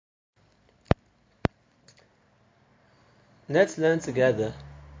Let's learn together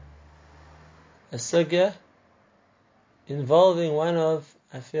a sugya involving one of,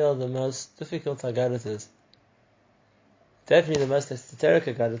 I feel, the most difficult Haggadahs. Definitely the most esoteric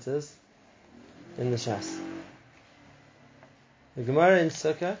Haggadahs in the Shas. The Gemara in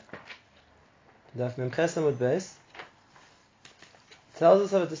Sukkah, Daf Mem Ches Amud Beis, tells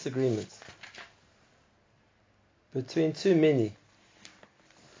us of a disagreement between two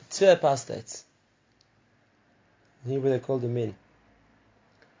apostates. In Hebrew they're called the min.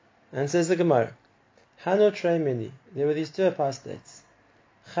 And says the Gemara, Hano Trei Mini, there were these two apostates.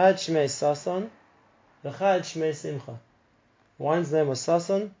 Chad Shmei Sason, Chad Shmei Simcha. One's name was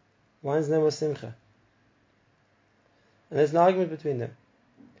Sason, one's name was Simcha. And there's an argument between them.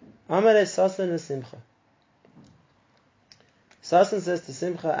 Amarei Sason and Simcha. Sason says to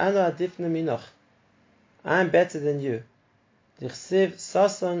Simcha, Ana adifna minoch. I'm better than you. Dichsiv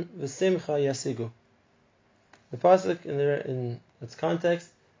Sason v'Simcha yasigu. The pasuk in its context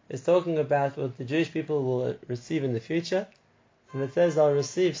is talking about what the Jewish people will receive in the future, and it says they'll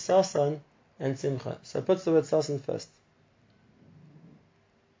receive Sason and Simcha. So it puts the word Sason first.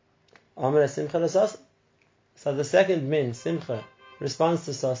 Amarei Simcha Sason. So the second min, Simcha, responds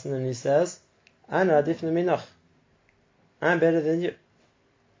to Sason and he says, Ana adifna minoch. I'm better than you.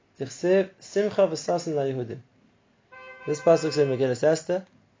 Dichsev Simcha v'Sason laYehudim. This pasuk is in Megillas Esther,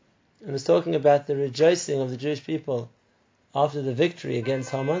 and it's talking about the rejoicing of the Jewish people after the victory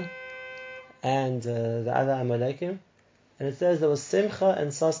against Haman and the other Amalekim. And it says there was Simcha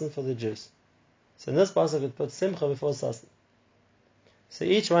and Sason for the Jews. So in this pasuk it puts Simcha before Sason. So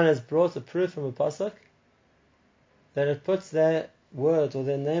each one has brought a proof from a pasuk that it puts their word or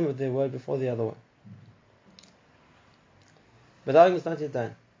their name of their word before the other one. But the argument's not yet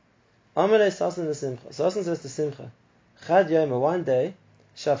done. Amalei Sason the Simcha. Sason says to Simcha, Chad Yoma, one day,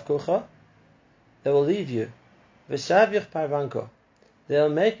 Shavkucha, they will leave you. V'shavyich parvanko. They'll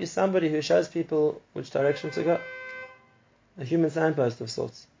make you somebody who shows people which direction to go. A human signpost of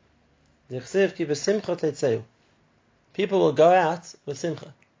sorts. Dichsev ki b'simcha tetzeu. People will go out with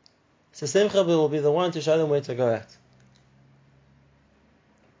Simcha. So Simcha will be the one to show them where to go out.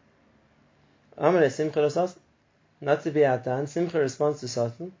 Amalei Simcha l'Sason. Not to be outdone, Simcha responds to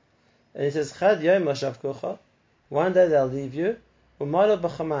Satan, and he says, Chad Yom Shavkucha. One day they'll leave you, u'malo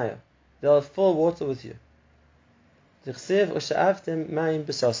b'chamaya. They'll have full water with you. Dichsev u'sha'avtem ma'im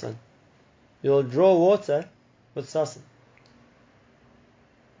b'sasan. You'll draw water with Sasan.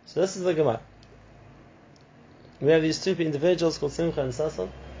 So this is the Gemara. We have these two individuals called Simcha and Sasan.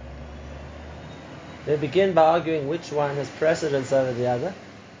 They begin by arguing which one has precedence over the other.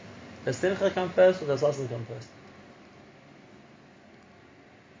 Does Simcha come first or does Sasan come first?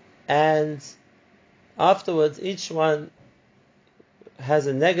 And afterwards, each one has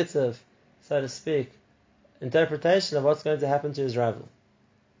a negative, so to speak, interpretation of what's going to happen to his rival.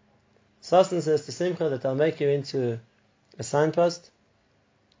 Sasan says to Simcha that they'll make you into a signpost,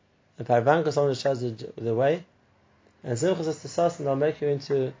 a parvanka, someone who shows the way, and Simcha says to Sasan they'll make you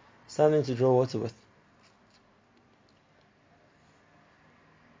into something to draw water with.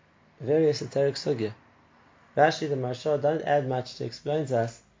 Very esoteric sugya. Rashi, the Maharsha, don't add much to explain to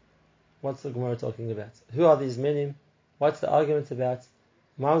us what's the Gemara talking about. Who are these minim? What's the argument about?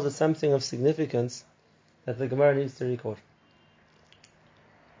 Why was it something of significance that the Gemara needs to record?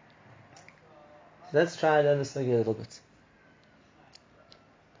 So let's try and understand a little bit.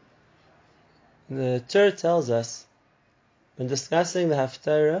 The Torah tells us, when discussing the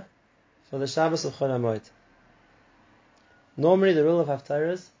Haftarah for the Shabbos of Chol HaMoed, normally the rule of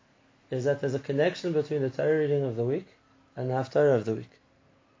Haftarahs is that there's a connection between the Torah reading of the week and the Haftarah of the week.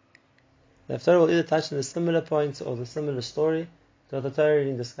 The Haftarah will either touch on the similar point or the similar story to what the Torah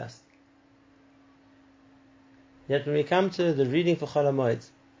reading discussed. Yet when we come to the reading for Chol HaMoed,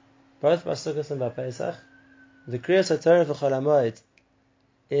 both by Sukkot and by Pesach, the Kriyas HaTorah for Chol HaMoed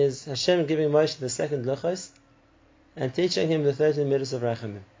is Hashem giving Moshe the second Luchos and teaching him the 13 Midos of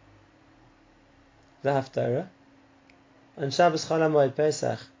Rachamim. The Haftarah. On Shabbos Chol HaMoed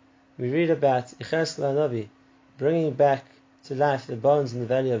Pesach, we read about Yechezkel HaNavi bringing back to life the bones in the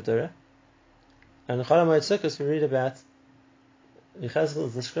valley of Dura. And in Chol HaMoed Sukkot we read about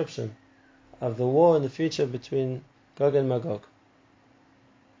Yechezkel's description of the war in the future between Gog and Magog.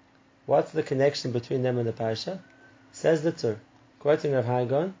 What's the connection between them and the parasha? Says the Torah, quoting Rav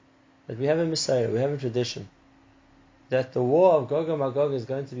Haigon, that we have a Messiah, we have a tradition, that the war of Gog and Magog is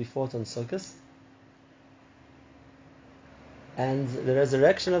going to be fought on Sukkot, and the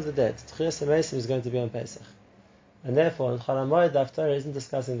resurrection of the dead, Tchias HaMeisim, is going to be on Pesach. And therefore, in Chol HaMoed, the Haftarah isn't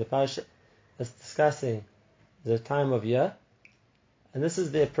discussing the parasha, it's discussing the time of year, and this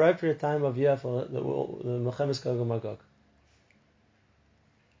is the appropriate time of year for the Milchemes Gog and Magog.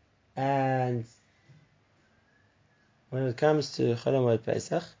 And when it comes to Chol Hamoed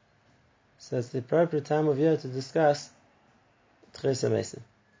Pesach, so it's the appropriate time of year to discuss Tchilas HaMesim.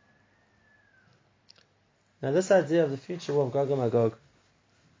 Now this idea of the future war of Gog and Magog,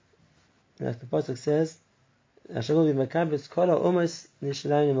 like the Pasuk says, Hashem will be Makabitz Kol HaUmos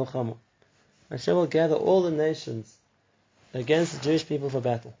Nishalayim Milchama. Hashem will gather all the nations against the Jewish people for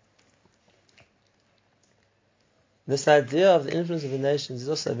battle. This idea of the influence of the nations is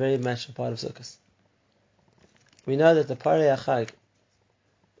also very much a part of Sukkot. We know that the Parei HaChag,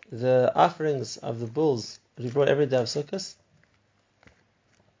 the offerings of the bulls that we brought every day of Sukkot,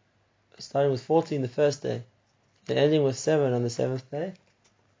 starting with 40 the first day, and ending with 7 on the 7th day,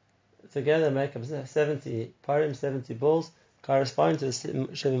 together make up 70 parim, 70 bulls, corresponding to the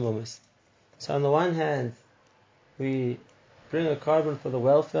Shivim Umas. So on the one hand, we bring a carbon for the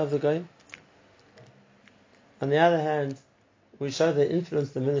welfare of the goyim. On the other hand, we show the influence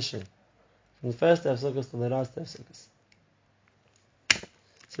diminishing from the first day of Sukkot to the last day of Sukkot.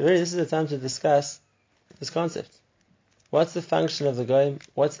 So really, this is the time to discuss this concept. What's the function of the goyim?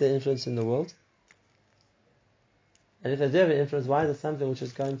 What's their influence in the world? And if they do have an influence, why is it something which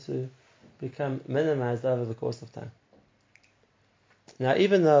is going to become minimized over the course of time? Now,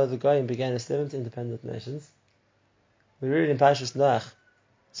 even though the goyim began as 70 independent nations, we read in Parshas Noach,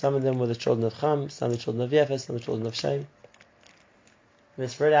 some of them were the children of Ham, some the children of Yefes, some the children of Shem. They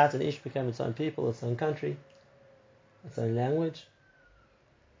spread out and each became its own people, its own country, its own language.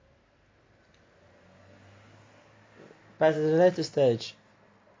 But at a later stage,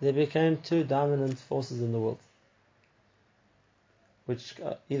 there became two dominant forces in the world, which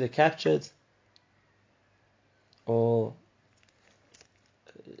either captured or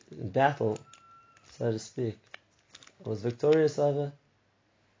in battle, so to speak, was victorious over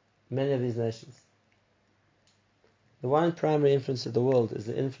many of these nations. The one primary influence of the world is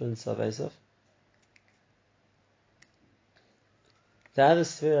the influence of Esav. The other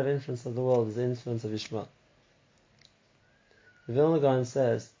sphere of influence of the world is the influence of Ishmael. The Vilna Gaon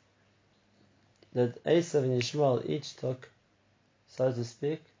says that Esav and Ishmael each took, so to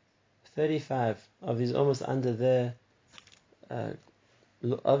speak, 35 of these almost under their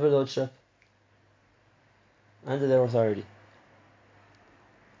overlordship, under their authority.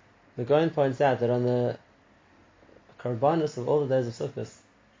 The Gaon points out that on the Karbanos of all the days of Sukkot,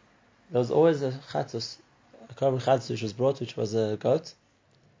 there was always a chatus, a carbon chatus which was brought, which was a goat,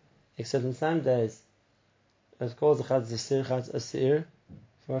 except in some days it's called the chatus a seir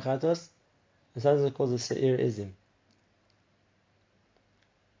for a chatus, and sometimes it's called the seir izim.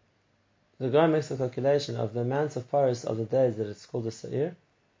 The Gaon makes a calculation of the amount of paris of the days that it's called a seir,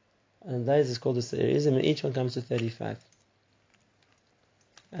 and the days it's called a seir izim, and each one comes to 35.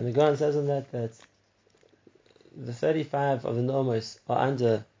 And the Gaon says on that the 35 of the Nomos are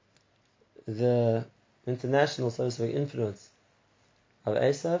under the international, so to speak, influence of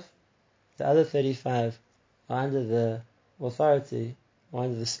Esav. The other 35 are under the authority or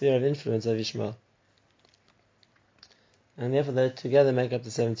under the sphere of influence of Ishmael. And therefore they together make up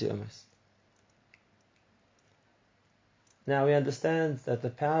the 70 Umas. Now we understand that the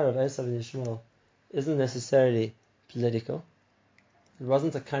power of Esav and Ishmael isn't necessarily political. It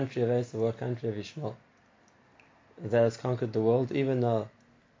wasn't a country of Esav or a country of Ishmael that has conquered the world, even though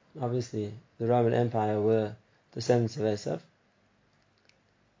obviously the Roman Empire were descendants of Esav.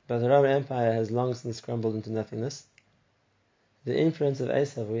 But the Roman Empire has long since crumbled into nothingness. The influence of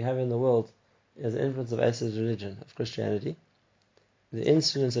Esav we have in the world is the influence of Esav's religion, of Christianity. The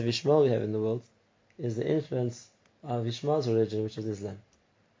influence of Ishmael we have in the world is the influence of Ishmael's religion, which is Islam.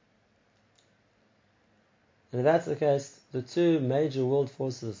 And if that's the case, the two major world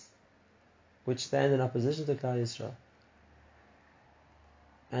forces which stand in opposition to Klal Yisrael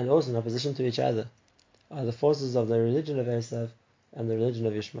and also in opposition to each other are the forces of the religion of Esav and the religion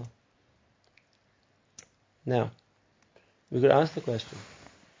of Ishmael. Now, we could ask the question,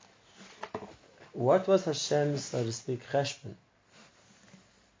 what was Hashem's, so to speak, cheshbon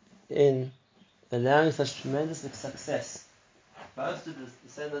in allowing such tremendous success both to the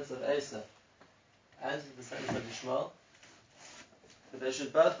descendants of Esav and to the descendants of Ishmael, that they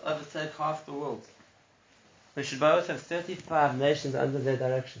should both overtake half the world? They should both have 35 nations under their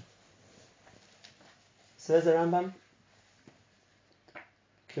direction. Says the Rambam,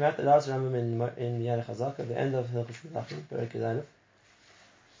 came out the last Rambam in Yad Chazak at the end of Hilchos Melachim, Perek Yud,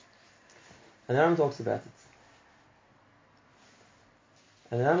 and the Rambam talks about it.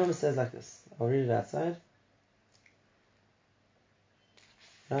 And the Rambam says like this, I'll read it outside.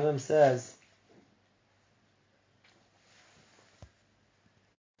 The Rambam says,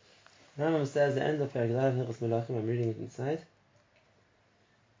 the end of Perek Yud Hilchos Melachim, I'm reading it inside.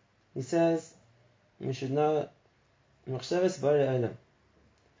 He says we should know Machshavas Borei Olam.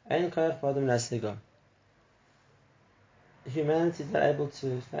 Ein koach b'adam lasigo. Humanity is not able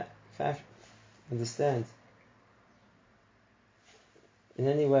to understand in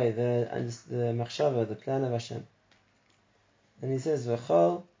any way the machshava, the plan of Hashem. And he says,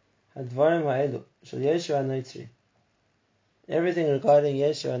 "V'chol hadvarim ha'elu shel Yeshua ha'noitri." Everything regarding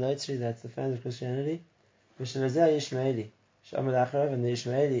Yeshua ha'noitri, that's the founder of Christianity, v'shel hazeh Yishmaeli, she'amad acharav, and the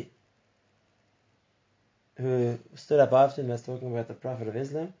Ishmaeli who stood up after him, that's talking about the Prophet of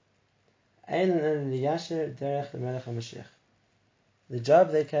Islam. The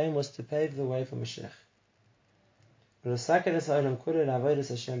job they came was to pave the way for Mashiach.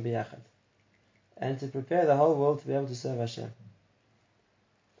 And to prepare the whole world to be able to serve Hashem.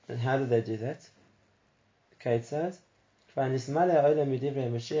 And how did they do that? Kate says,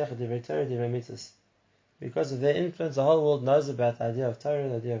 because of their influence, the whole world knows about the idea of Torah,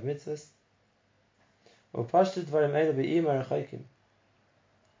 the idea of mitzvahs.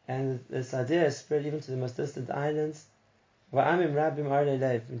 And this idea is spread even to the most distant islands.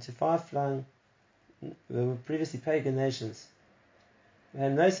 Into far-flung, previously pagan nations.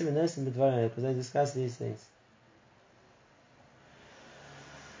 Because they discuss these things.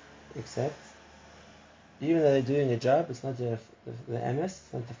 Except, even though they're doing a job, it's not the MS,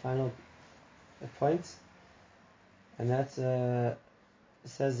 it's not the final point. And that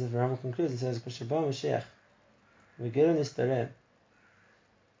says, the Rambam concludes, it says, Kushabah Mashiach, V'gilun Yistarem.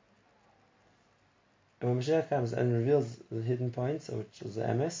 And when Mashiach comes and reveals the hidden points, which is the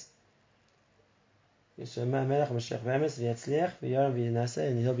MS, and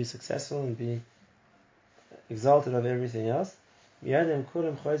he'll be successful and be exalted over everything else.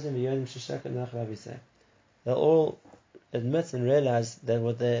 They'll all admit and realize that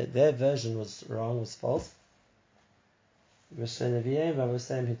what their version was wrong, was false. And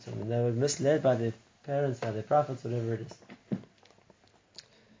they were misled by their parents, by their prophets, whatever it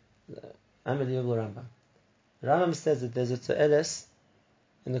is. Unbelievable Rambam. The Rambam says that there's a Te'eles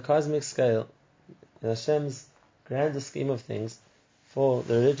in the cosmic scale, in Hashem's grander scheme of things, for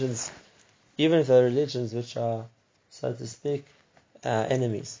the religions, even if they're religions which are, so to speak,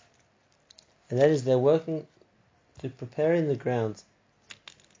 enemies. And that is, they're working to preparing the ground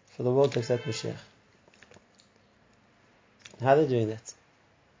for the world to accept Mashiach. How are they doing that?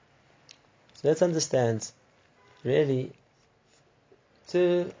 So let's understand, really,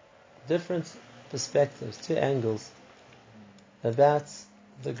 two different perspectives, two angles about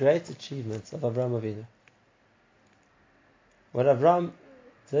the great achievements of Avraham Avinu. What Avraham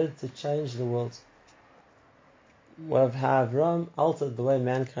did to change the world. How Avraham altered the way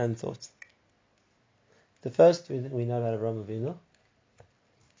mankind thought. The first thing that we know about Avraham Avinu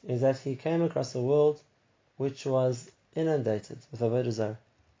is that he came across a world which was inundated with Avodah Zarah,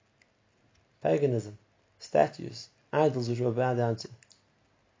 paganism, statues, idols which were bowed down to.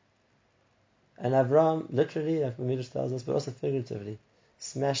 And Avraham, literally, like the Midrash tells us, but also figuratively,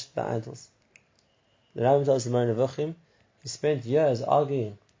 smashed the idols. The Rambam tells us in Moreh Nevuchim, he spent years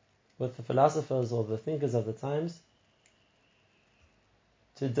arguing with the philosophers or the thinkers of the times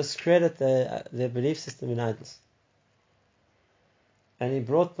to discredit their belief system in idols. And he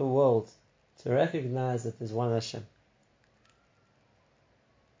brought the world to recognize that there's one Hashem.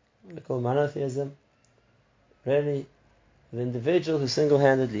 We call monotheism, really, the individual who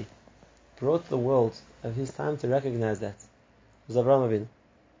single-handedly brought the world of his time to recognize that was Avraham Avinu.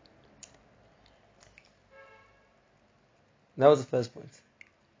 That was the first point.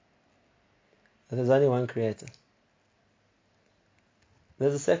 That there's only one creator.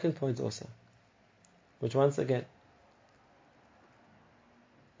 There's a second point also, which once again,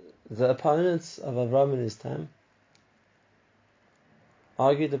 the opponents of Avraham in his time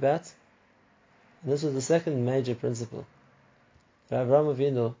argued about, and this was the second major principle that Avraham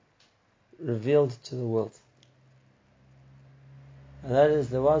Avinu revealed to the world. And that is,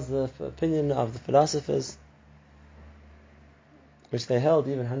 there was the opinion of the philosophers, which they held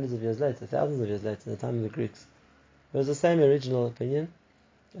even hundreds of years later, thousands of years later, in the time of the Greeks. It was the same original opinion,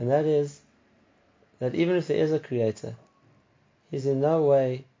 and that is that even if there is a creator, he's in no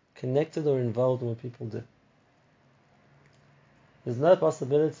way connected or involved in what people do. There's no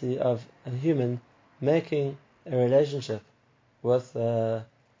possibility of a human making a relationship with an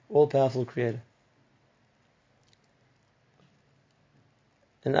all-powerful creator.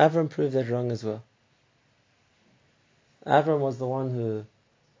 And Avram proved that wrong as well. Avram was the one who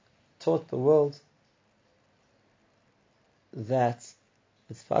taught the world that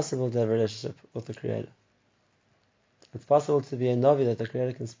it's possible to have a relationship with the Creator. It's possible to be a Navi that the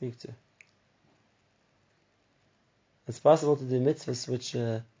Creator can speak to. It's possible to do mitzvahs which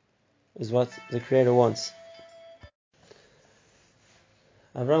is what the Creator wants.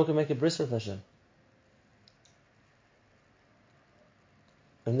 Abraham can make a bris with Hashem.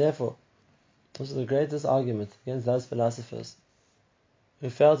 And therefore, this is the greatest argument against those philosophers who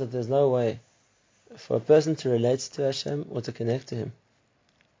felt that there's no way for a person to relate to Hashem or to connect to Him.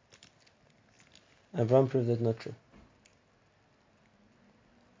 Abraham proved that not true.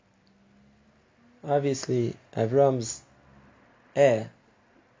 Obviously, Abraham's heir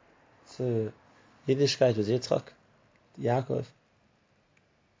to Yiddishkeit was Yitzchak, Yaakov,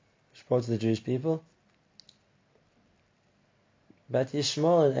 which brought to the Jewish people. But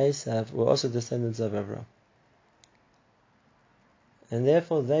Yishmael and Esav were also descendants of Abraham. And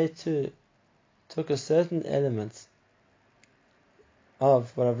therefore they too took a certain element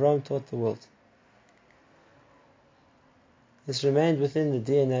of what Abraham taught the world. This remained within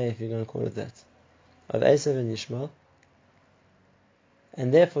the DNA, if you're going to call it that, of Esav and Yishmael.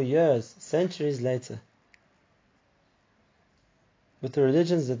 And therefore years, centuries later, with the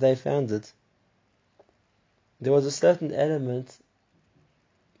religions that they founded, there was a certain element,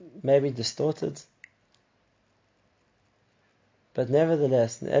 maybe distorted, but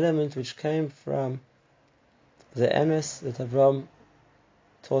nevertheless an element which came from the emes that Abraham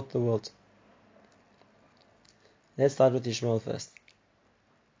taught the world. Let's start with Yishmael first.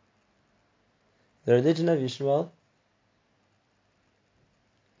 The religion of Yishmael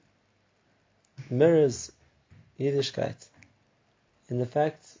mirrors Yiddishkeit in the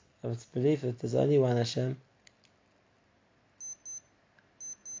fact of its belief that there's only one Hashem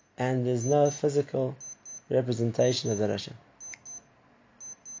and there's no physical representation of that Hashem.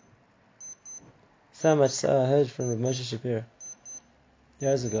 So much so I heard from Rav Moshe Shapiro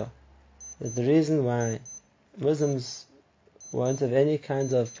years ago that the reason why Muslims won't have any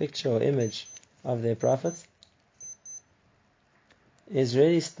kind of picture or image of their prophet is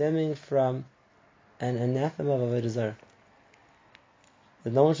really stemming from an anathema of Avodah Zarah,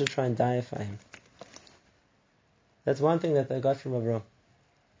 that no one should try and deify him. That's one thing that they got from Abraham.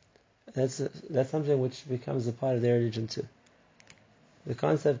 That's something which becomes a part of their religion too. The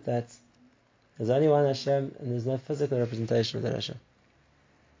concept that there's only one Hashem and there's no physical representation of that Hashem.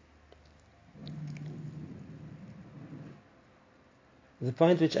 The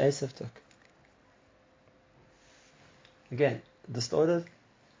point which Esav took, again, distorted,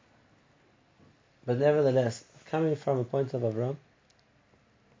 but nevertheless coming from a point of Abraham,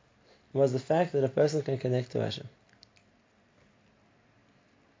 was the fact that a person can connect to Hashem.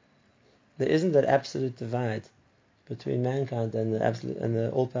 There isn't that absolute divide between mankind and the absolute and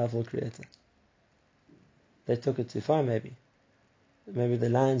the all-powerful Creator. They took it too far, maybe. Maybe the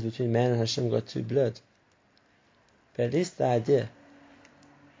lines between man and Hashem got too blurred. But at least the idea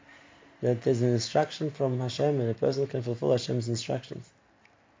that there's an instruction from Hashem and a person can fulfill Hashem's instructions.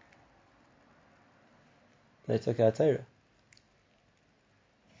 They took our Torah.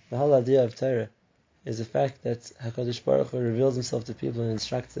 The whole idea of Torah is the fact that HaKadosh Baruch Hu reveals Himself to people and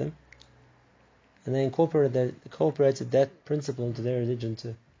instructs them, and they incorporated that principle into their religion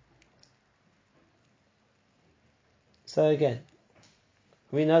too. So again,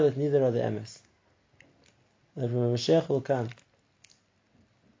 we know that neither are the emes. That when Mashiach will come,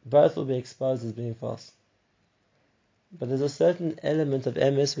 both will be exposed as being false. But there's a certain element of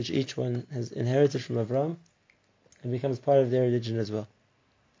emes which each one has inherited from Avraham and becomes part of their religion as well.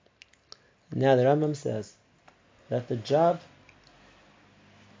 Now the Rambam says that the job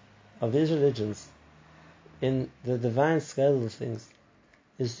of these religions in the divine scale of things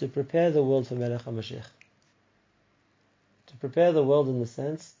is to prepare the world for Melech HaMashiach. To prepare the world in the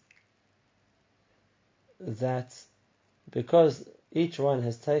sense that because each one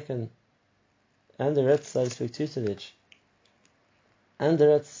has taken under its, so to speak, tutelage,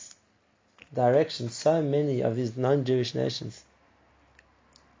 under its direction, so many of these non-Jewish nations.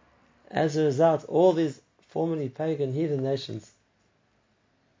 As a result, all these formerly pagan heathen nations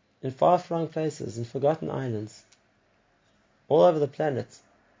in far-flung places, in forgotten islands, all over the planet,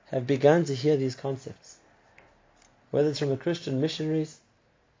 have begun to hear these concepts. Whether it's from the Christian missionaries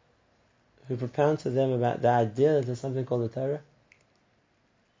who propound to them about the idea that there's something called the Torah,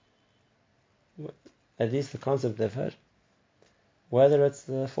 at least the concept they've heard, whether it's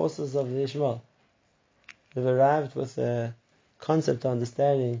the forces of the Yishmael who've arrived with a concept of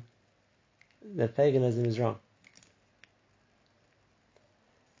understanding that paganism is wrong.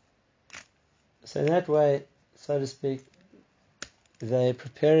 So in that way, so to speak, they're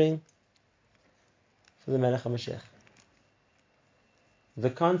preparing for the Melech HaMashiach. The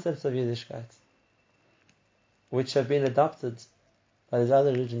concepts of Yiddishkeit, which have been adopted by these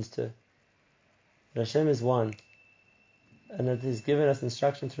other religions too, that Hashem is one, and that He's given us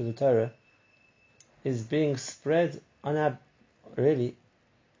instruction through the Torah, is being spread on our, really,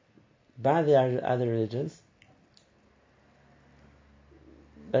 by the other religions.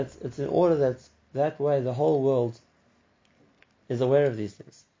 But it's in order that way the whole world is aware of these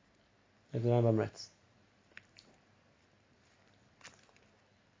things. Like the Rambam writes.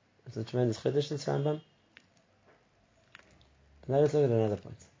 It's a tremendous chiddush, this Rambam. Now let's look at another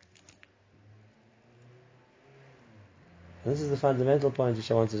point. And this is the fundamental point which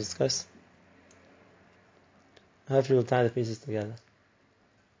I want to discuss. Hopefully we'll tie the pieces together.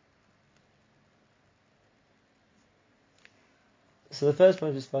 So the first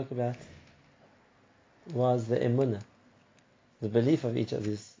point we spoke about was the emunah, the belief of each of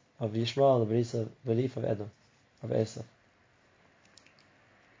these, of Yishmael, the belief of Edom, of Esau.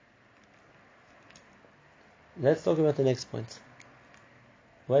 Let's talk about the next point.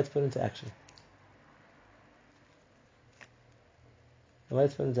 The way it's put into action. The way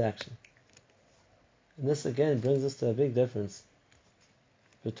it's put into action. And this again brings us to a big difference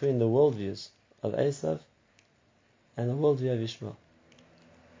between the worldviews of Esau and the worldview of Yishmael.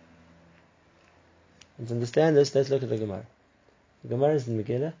 And to understand this, let's look at the Gemara. The Gemara is in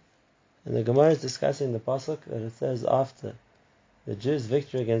Megillah, and the Gemara is discussing the pasuk that it says after the Jews'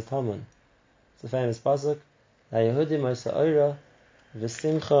 victory against Haman. It's a famous pasuk, HaYehudim Ha'Sa'ira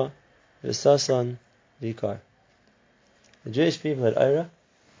V'Simcha V'Sasan V'Ikar. The Jewish people had Ira,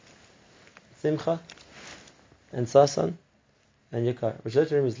 Simcha, and Sasan, and Yikar, which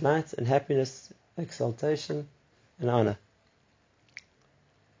literally means light and happiness, exaltation, and honor.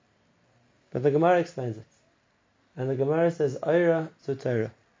 But the Gemara explains it. And the Gemara says, Ira to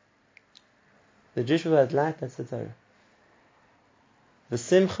Torah. The Jewish people had light, that's the Torah. The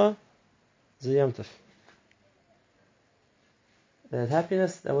Simcha is the Yom Tov. They had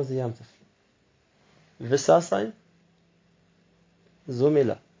happiness, that was the Yom Tov. V'Sasan,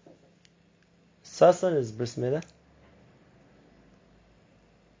 Zumila. Sasan is Bris Milah,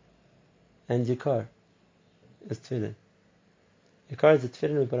 and Yikar is Tefillin. Yikar is the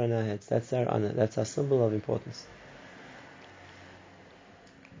Tefillin we put on our heads. That's our honor. That's our symbol of importance.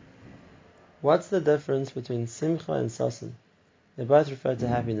 What's the difference between Simcha and Sasan? They both refer to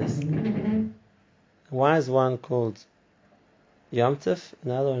happiness. Why is one called Yom Tov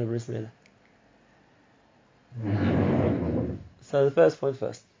and the other one Bris Milah? So the first point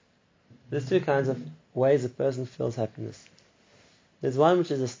first. There's two kinds of ways a person feels happiness. There's one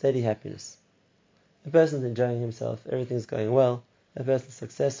which is a steady happiness. A person's enjoying himself, everything's going well, a person's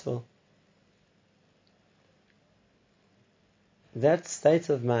successful. That state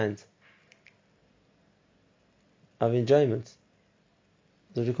of mind, of enjoyment,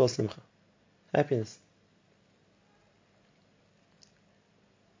 is what we call simcha, happiness.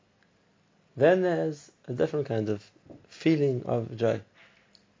 Then there's a different kind of feeling of joy.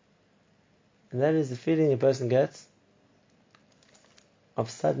 And that is the feeling a person gets of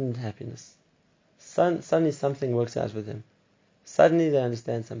sudden happiness. Suddenly something works out with him. Suddenly they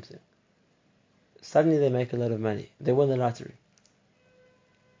understand something. Suddenly they make a lot of money. They won the lottery.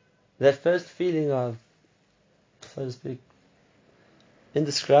 That first feeling of, so to speak,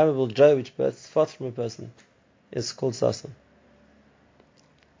 indescribable joy which bursts forth from a person is called sasan.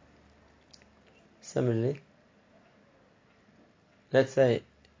 Similarly, let's say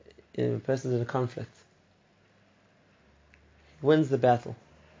a person is in a conflict. He wins the battle.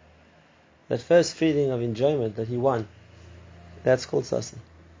 That first feeling of enjoyment that he won, that's called sasan.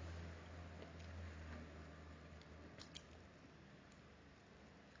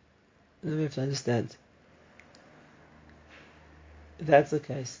 Then we have to understand. If that's the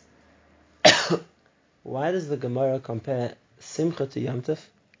case, why does the Gemara compare Simcha to Yom Tov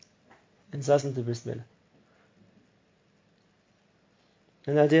and Sasan to Bris Milah?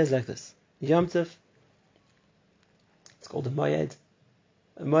 And the idea is like this. Yom Tov, it's called a Moyed.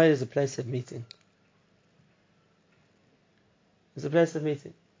 A Moyed is a place of meeting. It's a place of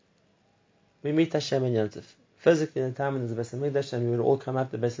meeting. We meet Hashem in Yom Tov. Physically, in the time when there's a Beis HaMikdash, and we would all come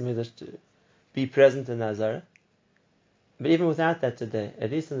up to the Beis HaMikdash to be present in the Azara. But even without that today, at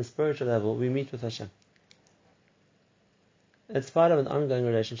least on the spiritual level, we meet with Hashem. It's part of an ongoing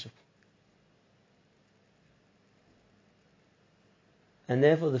relationship. And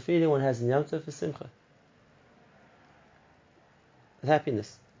therefore the feeling one has in Yom Tov is simcha.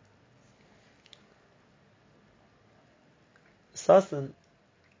 Happiness. Sasan,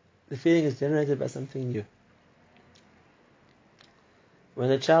 the feeling is generated by something new. When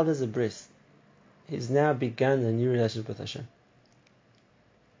a child has a bris, he's now begun a new relationship with Hashem.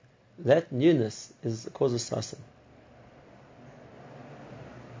 That newness is the cause of sasan.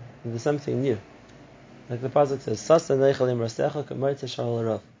 There's something new. Like the pasuk says, "Sasa neichel imrasecha k'moitze shal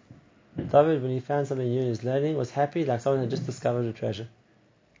harav." David, when he found something new in his learning, was happy like someone had just discovered a treasure.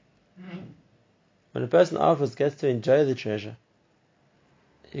 When a person afterwards gets to enjoy the treasure,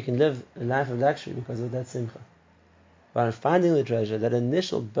 he can live a life of luxury because of that simcha. But on finding the treasure, that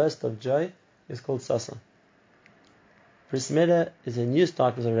initial burst of joy is called sasa. Bris Milah is a new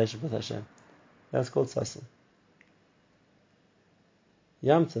start with a relationship with Hashem. That's called sasa.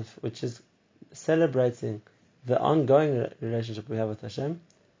 Yom Tov, which is celebrating the ongoing relationship we have with Hashem,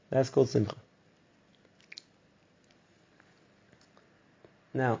 that's called simcha.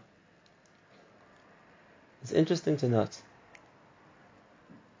 Now, it's interesting to note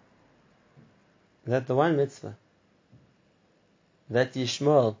that the one mitzvah that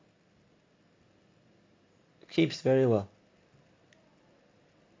Yishmael keeps very well,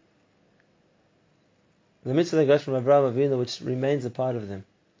 the mitzvah that goes from Avraham Avinu, which remains a part of them,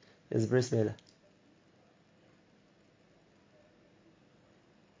 is Bris Milah.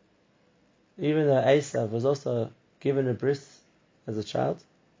 Even though Esav was also given a bris as a child,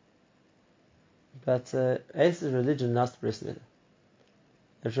 but Esav's religion lost Bris Milah.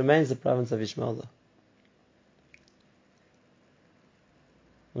 It remains the province of Yishmael though.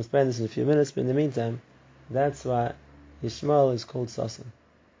 We'll explain this in a few minutes, but in the meantime, that's why Yishmael is called Sasan.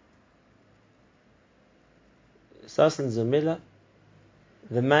 Sasan is a milah.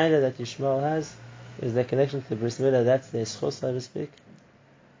 The milah that Yishmael has is their connection to the Bris Milah, that's their schos, so to speak.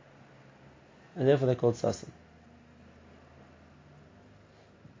 And therefore they're called Sasan.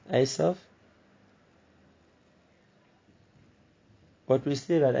 Esav, what we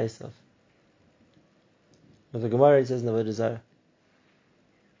see about Esav, what the Gemara says in the Avodah Zarah,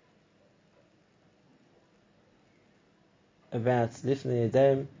 about Lifnei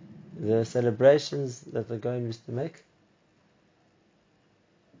Yadayim, the celebrations that the Goyim used to make,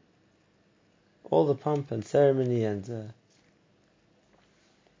 all the pomp and ceremony and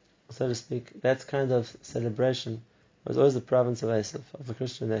so to speak, that kind of celebration was always the province of Esav, of the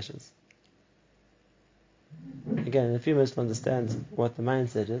Christian nations. Again, in a few minutes we'll understand what the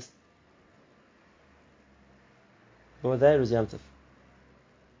mindset is. But what there is Yom Tov.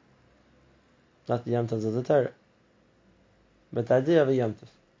 Not the Yom Tovs of the Torah, but the idea of a Yom Tov.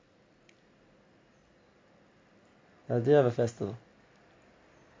 The idea of a festival.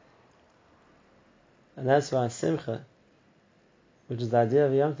 And that's why Simcha, which is the idea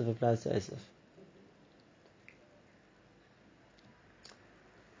of Yom Tov, applies to Esav.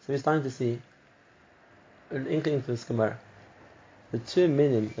 So we're starting to see an inkling to this Gemara. The two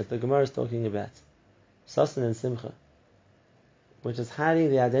minim that the Gemara is talking about, Sasan and Simcha, which is hiding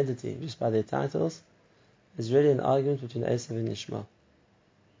the identity just by their titles, is really an argument between Esav and Yishmael.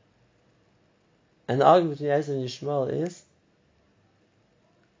 And the argument between Esav and Yishmael is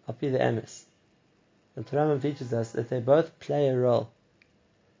I'll be the emes. The Torah teaches us that they both play a role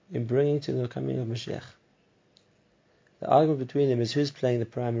in bringing to the coming of Mashiach. The argument between them is who's playing the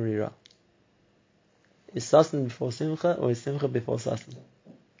primary role. Is Sasan before Simcha or is Simcha before Sasan?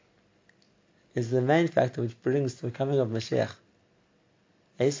 Is the main factor which brings to the coming of Mashiach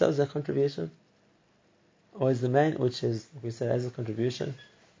Esav's contribution? Or is the main, which is, like we said, Esav's contribution,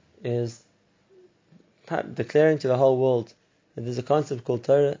 is declaring to the whole world that there's a concept called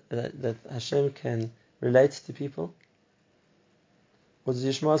Torah that Hashem can relate to people? What is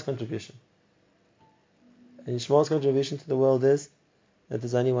Yishmael's contribution? And Yishmael's contribution to the world is that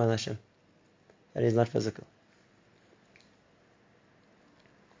there's only one Hashem, that is not physical.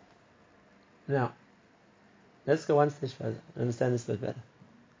 Now, let's go one stage further and understand this a bit better.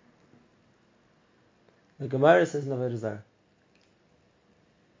 The Gemara says in the Avodah Zarah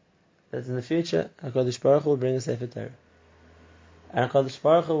that in the future HaKadosh Baruch Hu will bring a Sefer Torah, and HaKadosh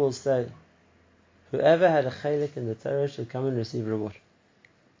Baruch Hu will say, whoever had a chelik in the Torah should come and receive reward.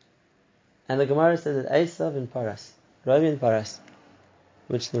 And the Gemara says that Esav in Paras, Rami in Paras,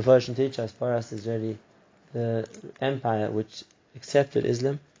 which the Mepharshim teach us, Paras is really the empire which accepted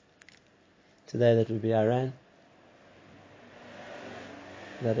Islam. Today that would be Iran,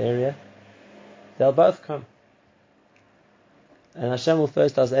 that area. They'll both come. And Hashem will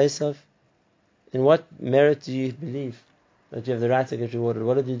first ask Esav, in what merit do you believe that you have the right to get rewarded?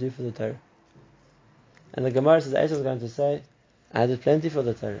 What did you do for the Torah? And the Gemara says Esav is going to say, I did plenty for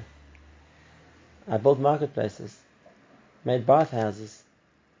the Torah. I built marketplaces, made bathhouses,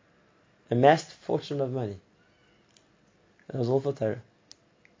 amassed a fortune of money. And it was all for Torah.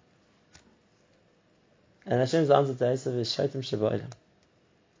 And Hashem's answer to Esav is Shaitim Shabbatim.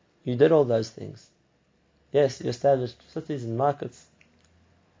 You did all those things. Yes, you established cities and markets,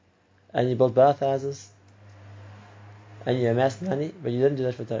 and you built bathhouses, and you amassed money, but you didn't do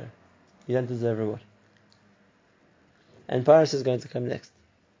that for Torah. You don't deserve reward. and Paras is going to come next.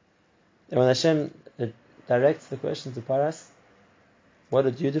 And when Hashem directs the question to Paras, what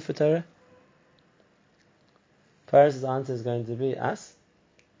did you do for Torah? Paras' answer is going to be, us?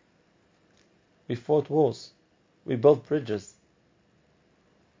 We fought wars. We built bridges.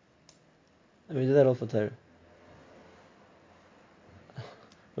 And we did that all for Torah.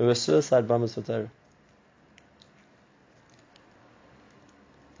 We were suicide bombers for Torah.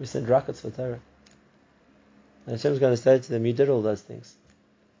 We sent rockets for Torah. And Hashem's going to say to them, you did all those things.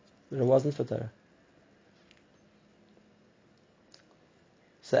 But it wasn't for Torah.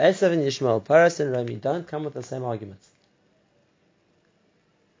 So Esav and Yishmael, Paras and Rami, don't come with the same arguments.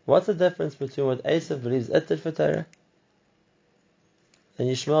 What's the difference between what Esav believes it did for Torah and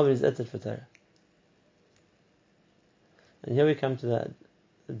Yishmael believes it did for Torah? And here we come to the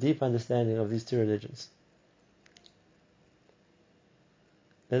deep understanding of these two religions.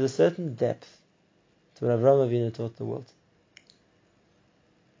 There's a certain depth to what Avraham Avinu taught the world.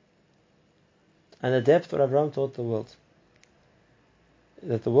 And the depth what Avraham taught the world,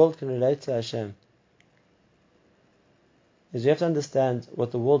 that the world can relate to Hashem, is you have to understand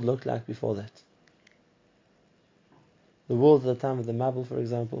what the world looked like before that. The world at the time of the Mabul, for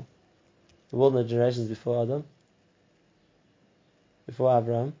example, the world in the generations before Adam, before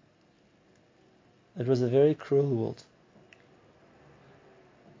Abraham, it was a very cruel world.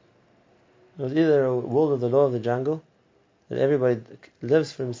 It was either a world of the law of the jungle, that everybody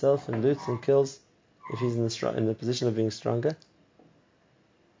lives for himself and loots and kills if he's in the position of being stronger,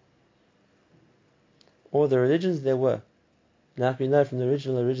 or the religions there were, like we know from the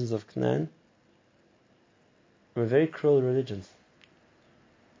original religions of Canaan, were very cruel religions,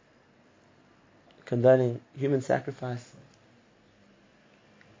 condoning human sacrifice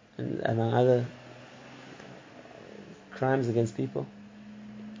and among other crimes against people.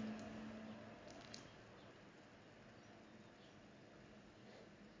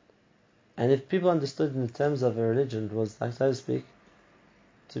 And if people understood in the terms of a religion, it was, like so to speak,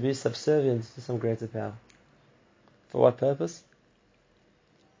 to be subservient to some greater power. For what purpose?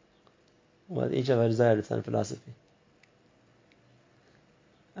 Well, each of us had its own philosophy.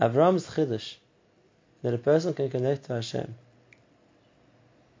 Avram's chiddush, that a person can connect to Hashem,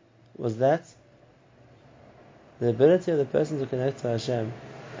 was that the ability of the person to connect to Hashem,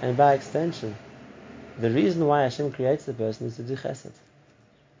 and by extension, the reason why Hashem creates the person is to do chesed.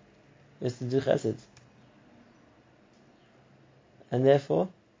 Is to do chesed. And therefore,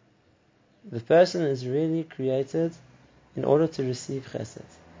 the person is really created in order to receive chesed.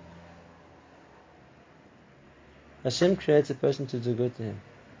 Hashem creates a person to do good to him.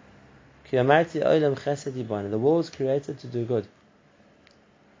 Ki amarti olam chesed yibana. The world was created to do good.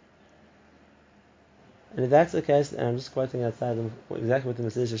 And if that's the case, and I'm just quoting outside exactly what the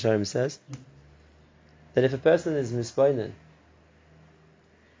Mesilas Yesharim says, that if a person is mispoinen,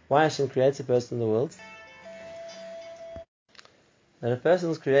 why Hashem creates a person in the world? That a person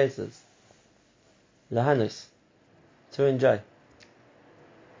was created lahanus, to enjoy.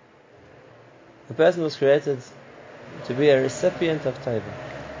 A person was created to be a recipient of taiva,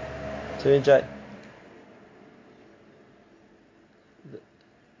 to enjoy.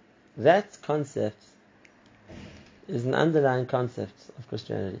 That concept is an underlying concept of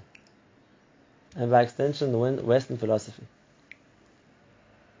Christianity, and by extension the Western philosophy.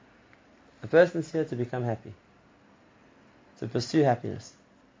 A person is here to become happy, to pursue happiness.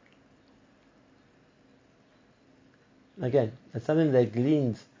 Again, it's something they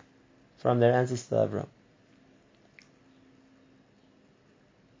gleaned from their ancestor Abraham.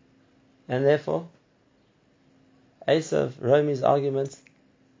 And therefore, Esav, Romi's argument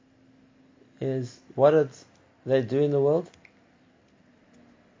is, what did they do in the world?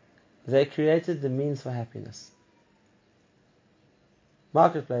 They created the means for happiness.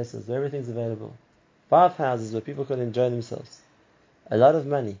 Marketplaces where everything's available. Bathhouses where people could enjoy themselves. A lot of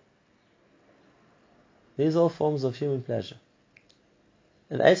money. These are all forms of human pleasure.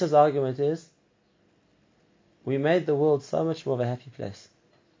 And Esav's argument is, we made the world so much more of a happy place.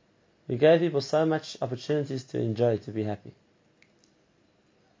 We gave people so much opportunities to enjoy, to be happy.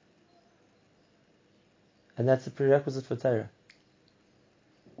 And that's a prerequisite for Torah.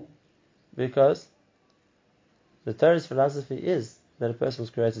 Because the Torah's philosophy is that a person was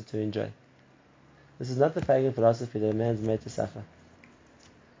created to enjoy. This is not the pagan philosophy that a man's made to suffer.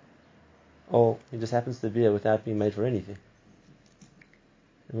 Or he just happens to be here without being made for anything.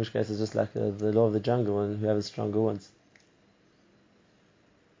 In which case it's just like the law of the jungle, and whoever's stronger wins.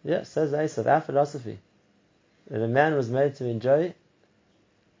 Yeah, says Esav, our philosophy, that a man was made to enjoy,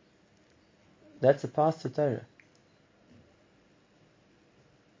 that's a path to Torah.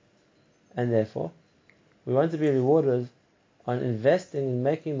 And therefore, we want to be rewarded on investing in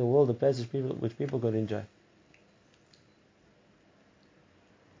making the world a place which people could enjoy.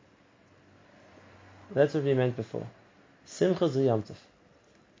 That's what we meant before. Simcha zu Yom Tov.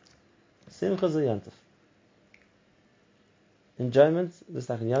 Simcha zu Yom Tov. Enjoyment, just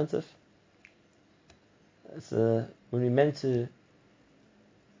like in Yom Tov. It's when we meant to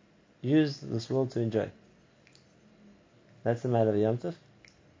use this world to enjoy. That's the matter of Yom Tov.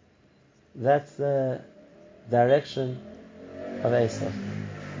 That's the direction of Esav.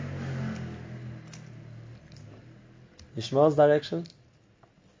 Yishmael's direction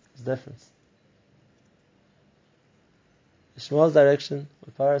is different. Yishmael's direction,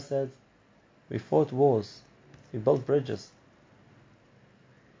 what Pharaoh said, we fought wars, we built bridges.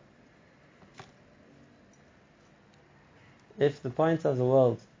 If the point of the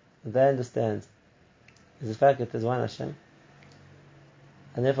world that they understand is the fact that there's one Hashem,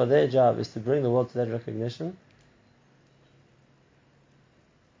 and therefore their job is to bring the world to that recognition,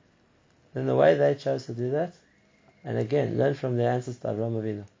 then the way they chose to do that, and again, learn from their ancestor Avraham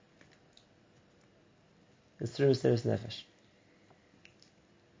Avinu, is through Mesiras Nefesh.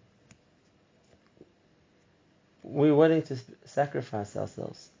 We're willing to sacrifice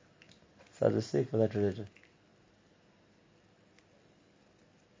ourselves, so to speak, for that religion.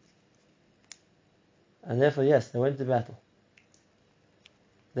 And therefore, yes, they went to battle.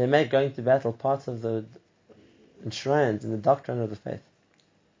 They make going to battle part of the enshrined in the doctrine of the faith.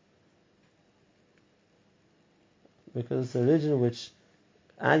 Because it's a religion which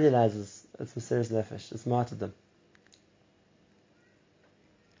idealizes its Mesiras Nefesh, its martyrdom.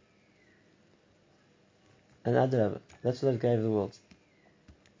 And Adrabah, that's what it gave the world.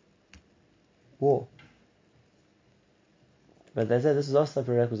 War. But they say this is also a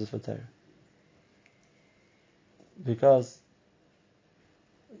prerequisite for Torah. Because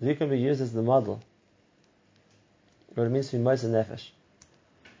you can be used as the model, what it means to be Moser Nefesh,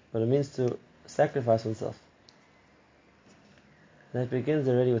 what it means to sacrifice oneself. And it begins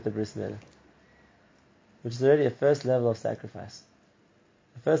already with the Bris Milah, which is already a first level of sacrifice.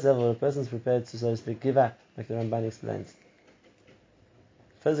 The first level where a person is prepared to, so to speak, give up, like the Ramban explains.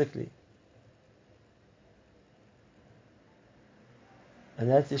 Physically. And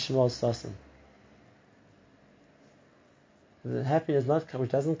that's Yishmael's Sasan. The happiness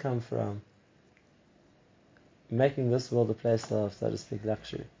which doesn't come from making this world a place of, so to speak,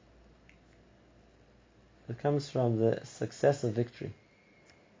 luxury. It comes from the success of victory,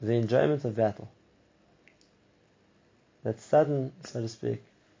 the enjoyment of battle. That sudden, so to speak,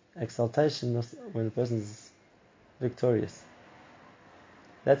 exaltation when the person is victorious.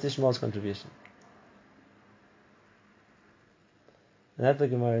 That's Yishmael's contribution. And that the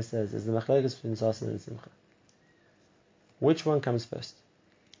Gemara says is the machlokes between Sasan and Simcha. Which one comes first?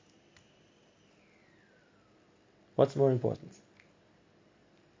 What's more important?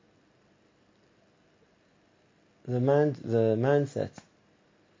 The mindset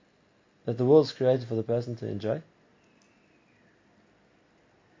that the world's created for the person to enjoy,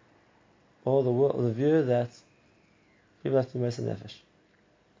 or the view that people have to be Moser Nefesh.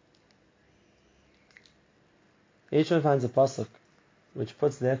 Each one finds a pasuk which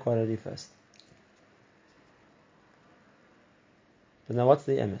puts their quality first. But now what's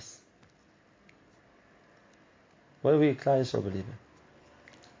the emes? What do we Klal Yisrael believe in?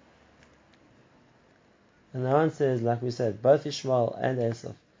 And the answer is, like we said, both Yishmael and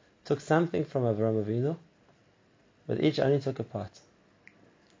Esav took something from Avraham Avinu, but each only took a part.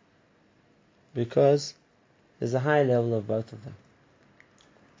 Because there's a high level of both of them.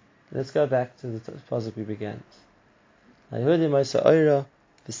 Let's go back to the pasuk we began. Ayhudi Moser Oira,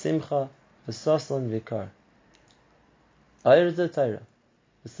 v'simcha, v'sasan, v'ikar. Oira is Torah,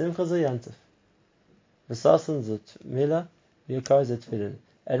 v'simcha is Yom Tov, v'sasan is Milah, v'ikar is Tefillin.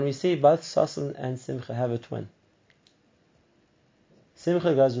 And we see both Sasan and Simcha have a twin.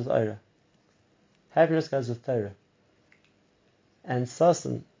 Simcha goes with Oira. Happiness goes with Torah. And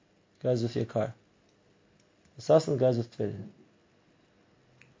Sasan goes with Yikar. Sasan goes with Tefillin.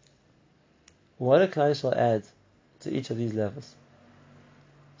 What do Klal Yisrael add to each of these levels?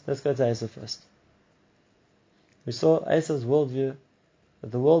 So let's go to Esav first. We saw Esav's worldview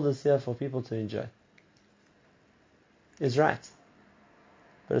that the world is here for people to enjoy. Is right.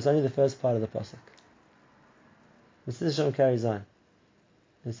 But it's only the first part of the pasuk. Mesilas Yesharim carries on.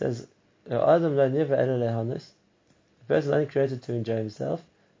 It says, "The person is only created to enjoy himself,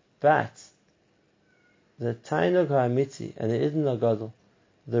 but the tainug ha'amitzi and the idun ha'gadol,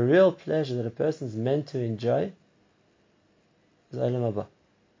 the real pleasure that a person is meant to enjoy, is olam haba,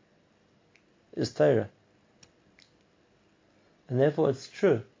 is Torah, and therefore it's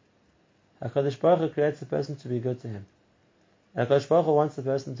true. HaKadosh Baruch Hu creates a person to be good to him. HaKadosh Baruch Hu wants the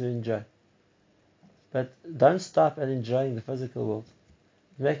person to enjoy. But don't stop at enjoying the physical world.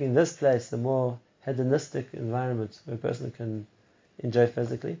 Making this place a more hedonistic environment where a person can enjoy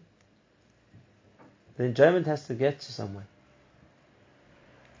physically. The enjoyment has to get to somewhere.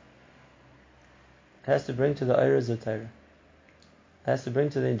 It has to bring to the Oros of Torah. It has to bring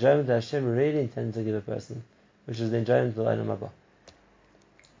to the enjoyment that Hashem really intends to give a person, which is the enjoyment of the Olam Haba.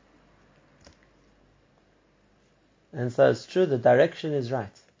 And so it's true, the direction is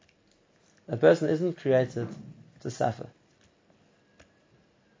right. A person isn't created to suffer.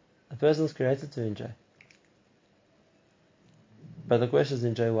 A person is created to enjoy. But the question is,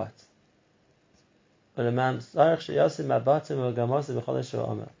 enjoy what? What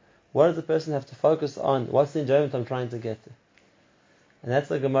does the person have to focus on? What's the enjoyment I'm trying to get to? And that's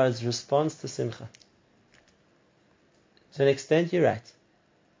the Gemara's response to Simcha. To an extent, you're right.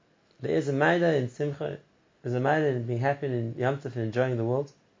 There is a maida in Simcha, there's a maida in being happy in Yom Tov and enjoying the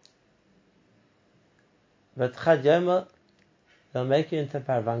world. But Chad Yoma, they'll make you into a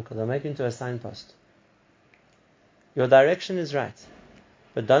parvanko, they'll make you into a signpost. Your direction is right,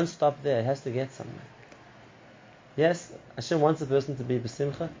 but don't stop there, it has to get somewhere. Yes, Hashem wants a person to be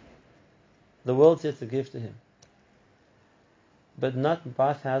b'simcha, the world's here to give to him. But not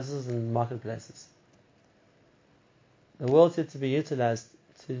bathhouses and marketplaces. The world's here to be utilized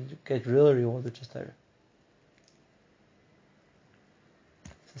to get real reward, which is Torah.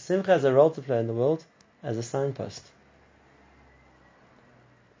 So Simcha has a role to play in the world as a signpost.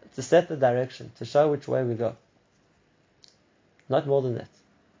 To set the direction, to show which way we go. Not more than that.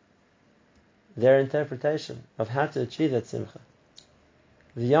 Their interpretation of how to achieve that Simcha,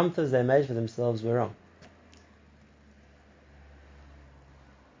 the Yom Tovs they made for themselves were wrong.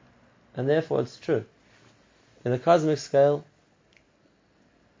 And therefore it's true. In the cosmic scale,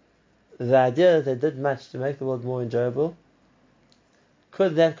 the idea that they did much to make the world more enjoyable,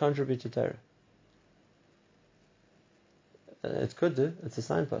 could that contribute to Torah? It could do. It's a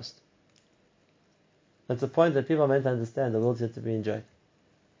signpost. It's a point that people are meant to understand the world's here to be enjoyed.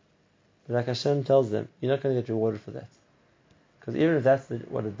 But like Hashem tells them, you're not going to get rewarded for that. Because even if that's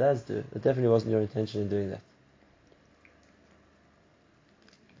what it does do, it definitely wasn't your intention in doing that.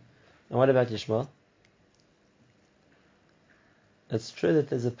 And what about Yishmael? It's true that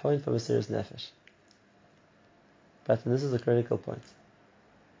there's a point for Mesiras Nefesh. But this is a critical point.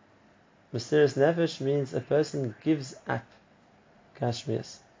 Mesiras Nefesh means a person gives up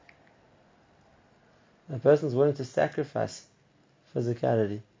Gashmias. A person is willing to sacrifice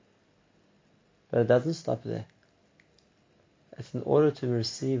physicality. But it doesn't stop there. It's in order to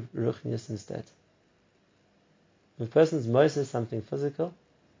receive Ruchnius instead. If a person is Moses something physical,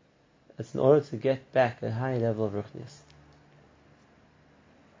 it's in order to get back a high level of Ruchnius.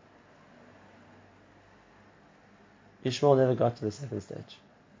 Yishmael never got to the second stage.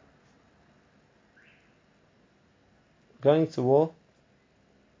 Going to war,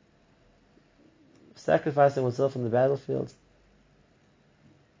 sacrificing oneself on the battlefield,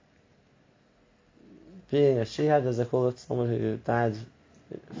 being a shihad, as they call it, someone who died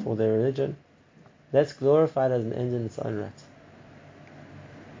for their religion, that's glorified as an end in its own right.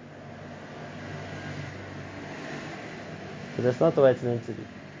 But that's not the way it's meant to be.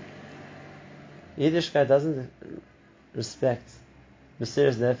 Yiddishkeit doesn't respect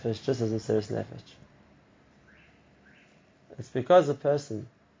Mesiras Nefesh just as Mesiras Nefesh. It's because a person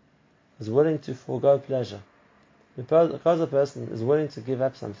is willing to forego pleasure, because a person is willing to give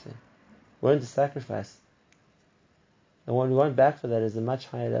up something, willing to sacrifice, and what we want back for that is a much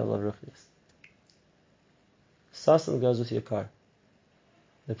higher level of ruchnius. Sasan goes with your car.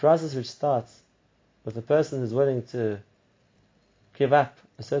 The process which starts with a person who's willing to give up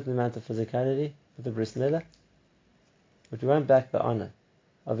a certain amount of physicality with the bris milah, but we want back the honor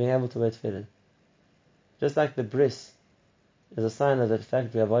of being able to wear tefillin. Just like the bris is a sign of the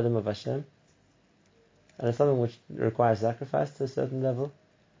fact we have avodim of Hashem, and it's something which requires sacrifice to a certain level,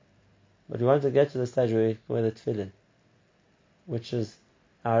 but we want to get to the stage where we can wear the tefillin, which is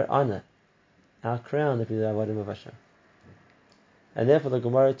our honor, our crown that we have avodim of Hashem. And therefore the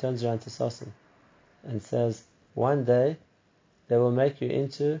Gemara turns around to Sasan and says, one day they will make you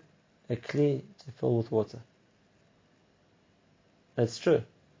into a kli to fill with water. That's true.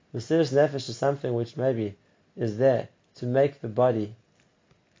 Mesiras Nefesh is something which maybe is there to make the body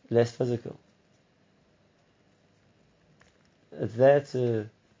less physical. It's there to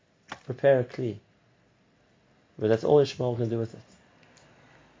prepare a kli. But that's all Yishmael can do with it.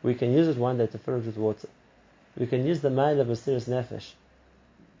 We can use it one day to fill it with water. We can use the mile of Mesiras Nefesh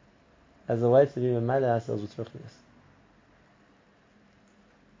as a way to be mamala ourselves with ruchnius.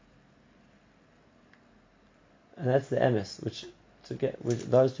 And that's the emes, which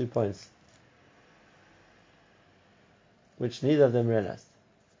those 2 points, which neither of them realized.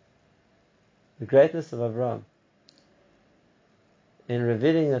 The greatness of Avraham in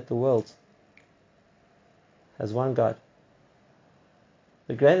revealing that the world has one God.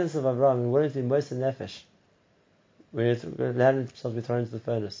 The greatness of Avraham in willing to be Moshe Nefesh, when he allowed himself to be thrown into the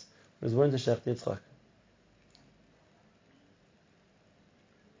furnace, was willing to Shech Yitzchak.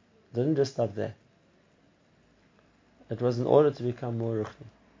 Didn't just stop there. It was in order to become more ruchni.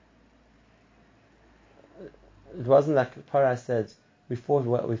 It wasn't like Parah said, we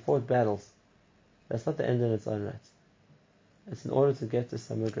fought battles. That's not the end in its own right. It's in order to get to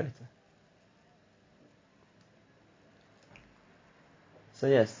somewhere greater. So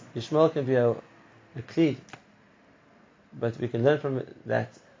yes, Yishmael can be a kli, but we can learn from it that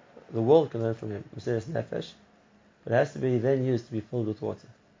the world can learn from him, Mesiras Nefesh, but it has to be then used to be filled with water.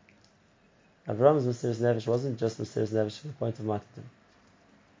 Avram's Mesiras Nefesh wasn't just Mesiras Nefesh for the point of martyrdom.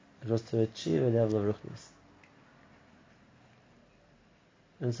 It was to achieve a level of ruchnis.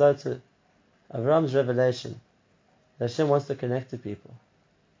 And so to Avram's revelation that Hashem wants to connect to people,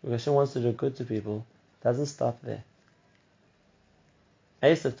 because Hashem wants to do good to people, doesn't stop there.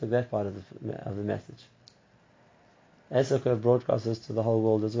 Esav took that part of the message. Esav could have broadcast this to the whole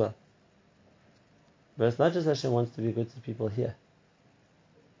world as well. But it's not just Hashem wants to be good to people here.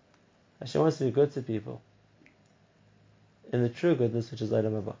 Hashem wants to be good to people in the true goodness, which is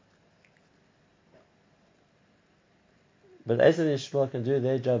Olam Haba. But Esav and Yishmael can do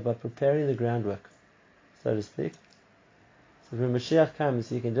their job by preparing the groundwork, so to speak. So when Mashiach comes,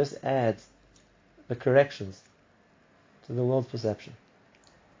 he can just add the corrections to the world's perception.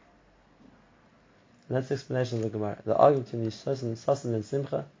 And that's the explanation of the Gemara. The argument between Sasan and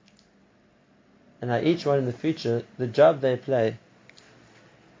Simcha, and how each one in the future, the job they play,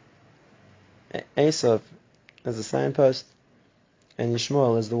 Esav as the signpost, and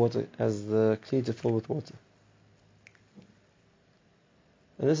Yishmael as the water, as the kli to fill with water.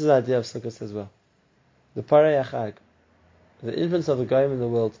 And this is the idea of Sukkot as well. The Parei Achag, the influence of the Goyim in the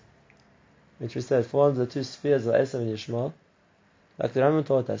world, which we said falls into the 2 spheres of Esav and Yishmael, like the Rambam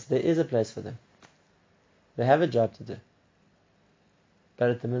taught us, there is a place for them. They have a job to do. But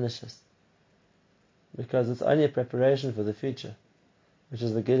it diminishes. Because it's only a preparation for the future, which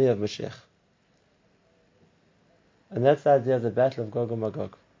is the Gili of Mashiach. And that's the idea of the battle of Gog and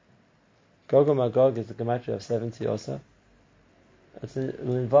Magog. Gog and Magog is the gematria of 70 also. It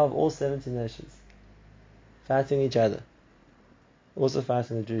will involve all 70 nations fighting each other, also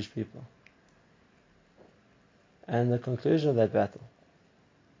fighting the Jewish people. And the conclusion of that battle,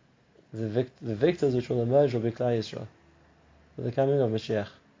 the victors which will emerge will be Klal Yisrael, with the coming of Mashiach.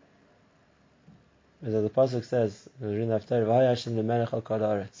 As the pasuk says, "V'yin Haftarah v'Hayashim leMelech al Kol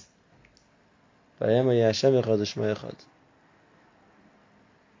Haaretz, v'Yemo Yashem Echad U'Shmo Echad."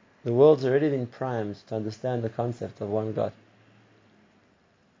 The world's already been primed to understand the concept of one God,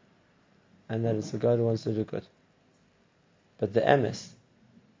 and that it's the God who wants to do good. But the emes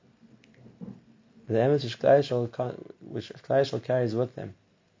which Klal Yisrael carries with them,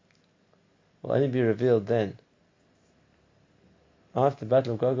 will only be revealed then, after the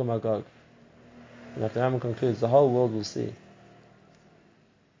battle of Gog and Magog. And after Rambam concludes, the whole world will see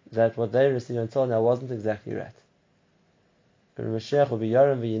that what they received until now wasn't exactly right. But Mashiach will be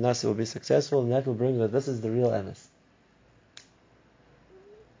Yaram v'Yinas, will be successful, and that will bring that this is the real emes.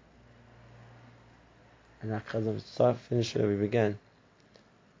 And I'll finish where we began.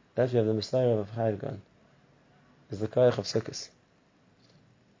 That we have the Messiah of Chayiv Gan, is the Koyach of Sukkot.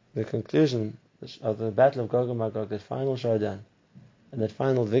 The conclusion of the battle of Gog and Magog, that final showdown and that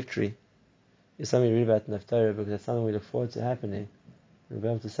final victory, is something we read about in Haftarah, because that's something we look forward to happening and we'll be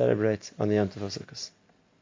able to celebrate on the Yom Tov of Sukkot.